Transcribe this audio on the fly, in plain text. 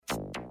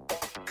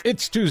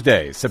It's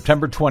Tuesday,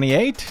 September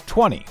 28,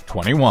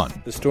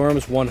 2021. The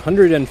storm's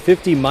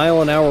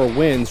 150-mile-an-hour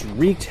winds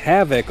wreaked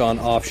havoc on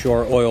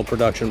offshore oil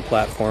production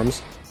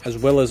platforms, as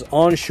well as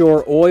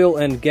onshore oil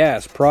and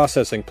gas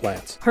processing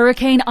plants.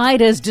 Hurricane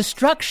Ida's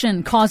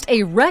destruction caused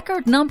a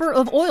record number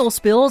of oil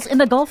spills in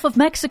the Gulf of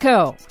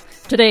Mexico.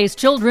 Today's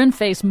children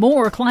face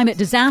more climate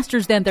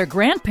disasters than their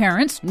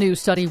grandparents, new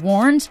study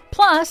warns.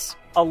 Plus,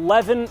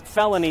 11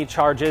 felony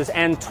charges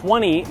and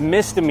 20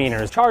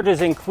 misdemeanors.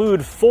 Charges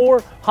include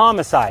 4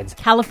 homicides.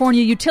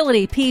 California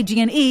utility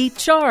PG&E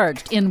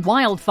charged in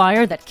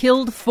wildfire that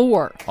killed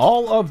 4.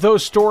 All of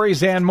those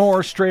stories and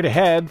more straight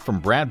ahead from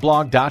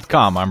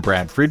BradBlog.com. I'm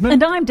Brad Friedman.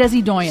 And I'm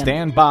Desi Doyen.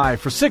 Stand by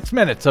for 6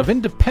 minutes of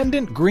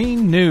independent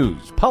green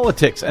news,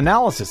 politics,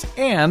 analysis,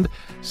 and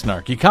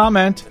snarky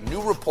comment. A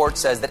new report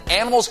says that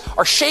animals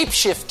are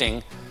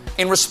shape-shifting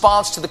in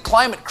response to the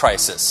climate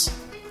crisis.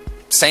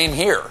 Same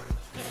here.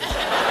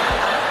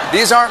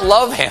 These aren't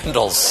love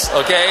handles,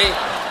 okay?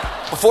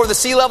 Before the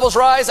sea levels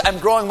rise, I'm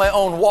growing my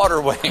own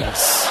water wings.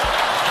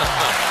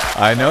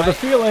 I know the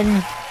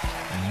feeling.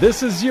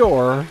 This is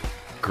your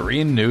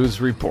Green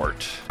News Report.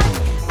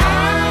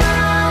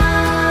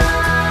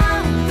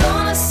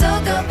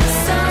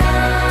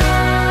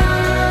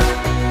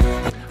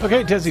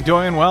 Okay, Desi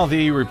Doyen, well,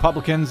 the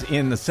Republicans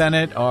in the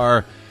Senate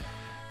are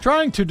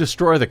trying to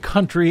destroy the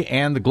country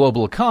and the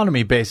global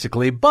economy,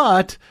 basically,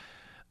 but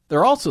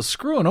they're also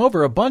screwing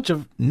over a bunch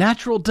of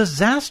natural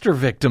disaster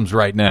victims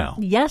right now.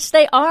 Yes,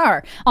 they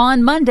are.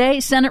 On Monday,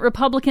 Senate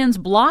Republicans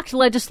blocked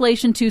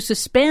legislation to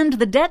suspend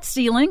the debt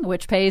ceiling,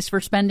 which pays for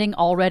spending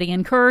already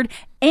incurred,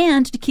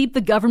 and to keep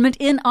the government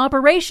in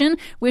operation,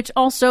 which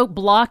also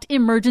blocked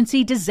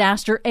emergency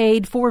disaster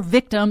aid for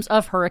victims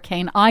of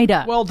Hurricane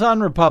Ida. Well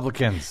done,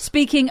 Republicans.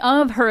 Speaking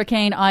of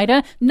Hurricane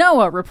Ida,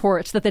 NOAA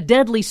reports that the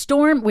deadly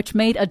storm, which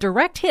made a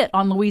direct hit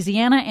on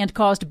Louisiana and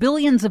caused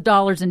billions of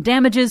dollars in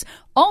damages,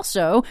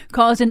 also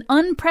caused an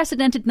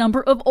unprecedented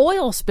number of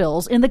oil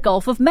spills in the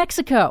Gulf of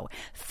Mexico.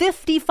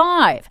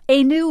 55,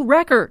 a new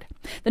record.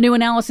 The new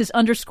analysis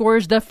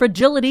underscores the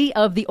fragility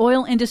of the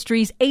oil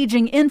industry's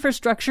aging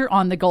infrastructure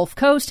on the Gulf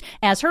Coast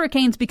as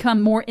hurricanes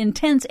become more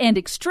intense and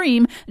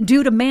extreme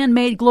due to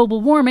man-made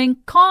global warming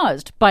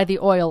caused by the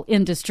oil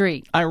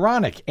industry.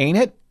 Ironic, ain't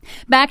it?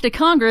 Back to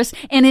Congress,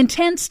 an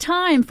intense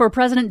time for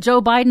President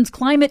Joe Biden's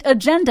climate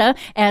agenda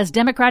as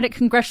Democratic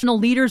congressional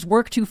leaders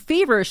work to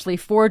feverishly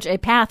forge a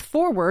path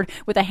forward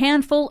with a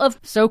handful of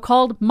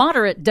so-called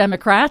moderate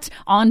Democrats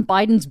on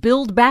Biden's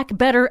Build Back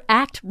Better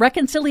Act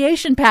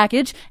reconciliation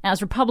package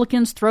as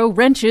Republicans throw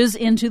wrenches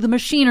into the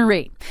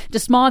machinery.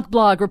 DeSmog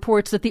Blog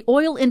reports that the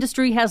oil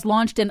industry has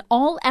launched an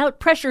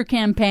all-out pressure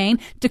campaign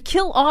to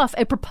kill off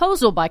a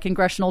proposal by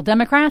congressional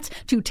Democrats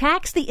to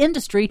tax the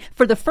industry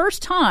for the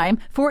first time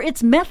for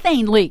its methane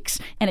leaks,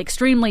 an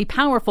extremely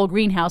powerful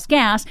greenhouse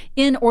gas,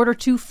 in order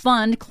to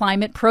fund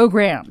climate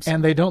programs.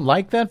 And they don't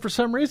like that for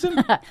some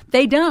reason?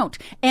 They don't.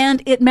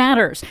 And it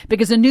matters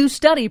because a new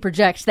study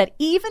projects that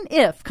even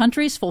if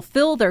countries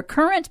fulfill their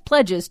current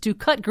pledges to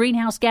cut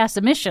greenhouse gas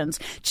emissions,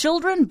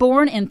 children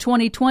born in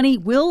 2020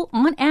 will,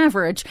 on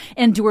average,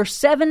 endure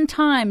 7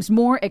 times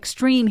more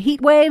extreme heat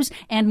waves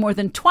and more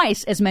than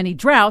twice as many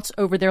droughts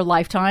over their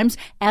lifetimes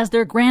as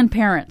their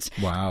grandparents.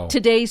 Wow.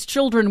 Today's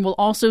children will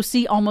also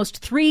see almost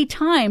 3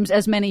 times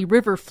as many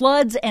river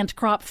floods and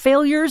crop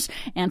failures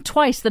and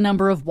twice the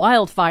number of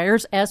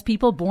wildfires as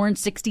people born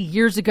 60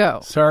 years ago.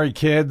 Sorry,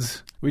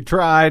 kids. We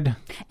tried.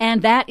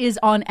 And that is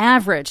on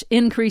average.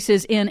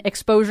 Increases in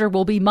exposure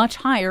will be much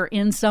higher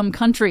in some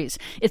countries.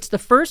 It's the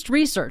first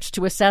research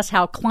to assess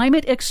how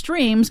climate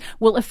extremes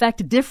will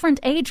affect different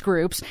age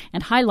groups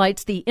and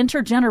highlights the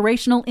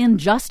intergenerational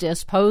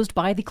injustice posed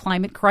by the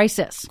climate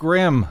crisis.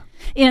 Grim.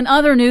 In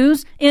other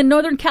news, in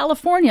Northern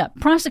California,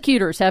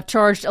 prosecutors have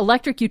charged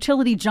electric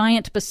utility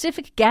giant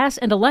Pacific Gas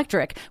and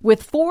Electric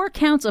with 4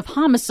 counts of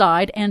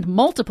homicide and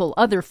multiple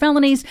other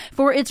felonies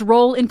for its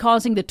role in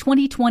causing the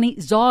 2020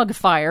 Zog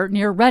fire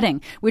near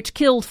Redding, which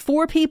killed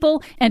 4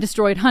 people and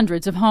destroyed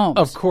hundreds of homes.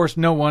 Of course,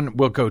 no one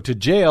will go to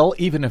jail,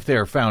 even if they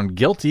are found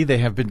guilty. They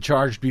have been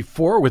charged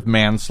before with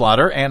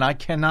manslaughter, and I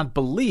cannot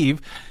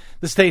believe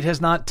the state has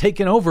not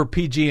taken over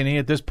PG&E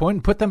at this point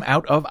and put them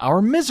out of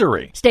our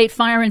misery. State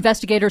fire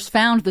investigators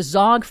found the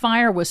Zog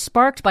fire was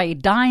sparked by a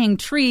dying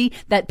tree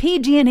that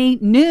PG&E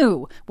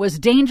knew was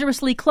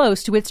dangerously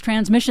close to its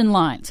transmission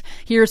lines.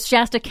 Here's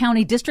Shasta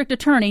County District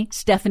Attorney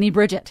Stephanie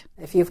Bridget.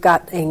 If you've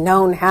got a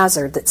known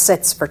hazard that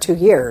sits for 2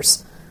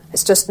 years,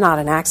 it's just not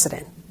an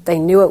accident. They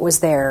knew it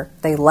was there,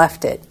 they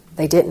left it,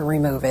 they didn't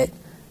remove it,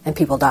 and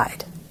people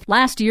died.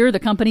 Last year, the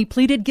company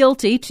pleaded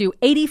guilty to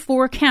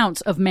 84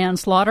 counts of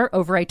manslaughter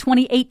over a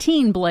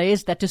 2018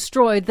 blaze that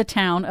destroyed the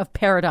town of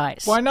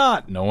Paradise. Why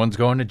not? No one's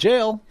going to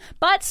jail.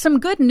 But some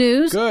good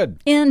news.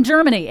 Good. In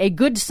Germany, a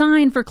good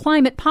sign for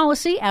climate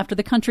policy after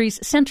the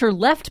country's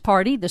center-left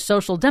party, the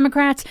Social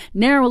Democrats,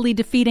 narrowly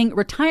defeating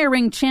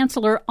retiring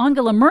Chancellor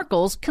Angela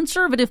Merkel's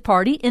Conservative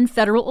Party in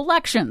federal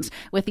elections,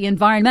 with the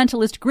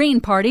environmentalist Green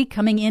Party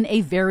coming in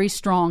a very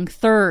strong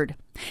third.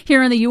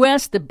 Here in the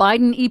U.S., the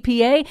Biden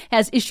EPA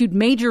has issued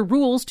major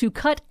rules to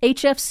cut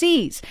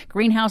HFCs,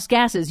 greenhouse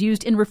gases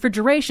used in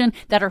refrigeration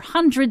that are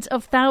hundreds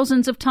of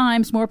thousands of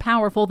times more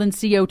powerful than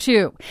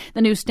CO2.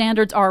 The new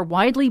standards are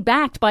widely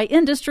backed by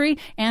industry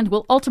and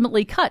will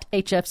ultimately cut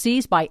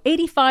HFCs by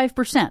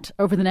 85%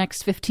 over the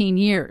next 15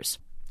 years.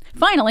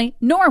 Finally,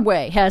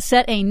 Norway has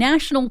set a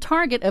national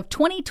target of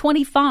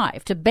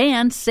 2025 to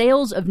ban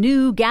sales of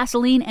new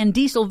gasoline and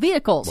diesel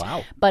vehicles.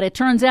 Wow. But it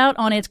turns out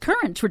on its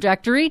current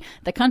trajectory,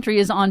 the country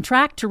is on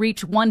track to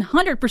reach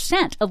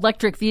 100%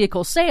 electric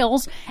vehicle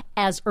sales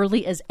as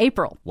early as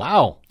April.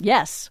 Wow.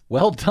 Yes.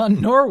 Well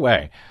done,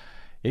 Norway.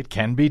 It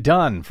can be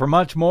done. For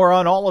much more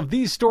on all of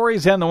these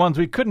stories and the ones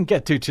we couldn't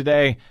get to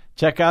today,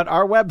 check out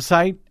our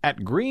website at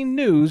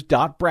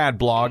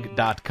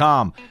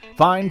greennews.bradblog.com.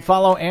 Find,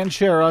 follow, and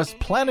share us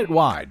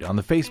planet-wide on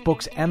the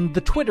Facebooks and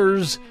the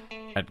Twitters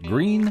at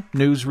Green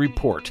News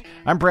Report.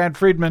 I'm Brad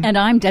Friedman. And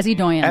I'm Desi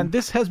Doyen. And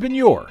this has been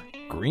your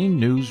Green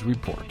News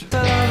Report.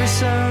 I love you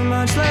so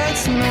much,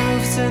 let's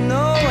move to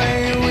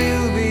Norway.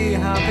 We'll be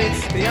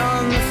happy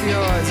beyond the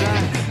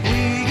fjords.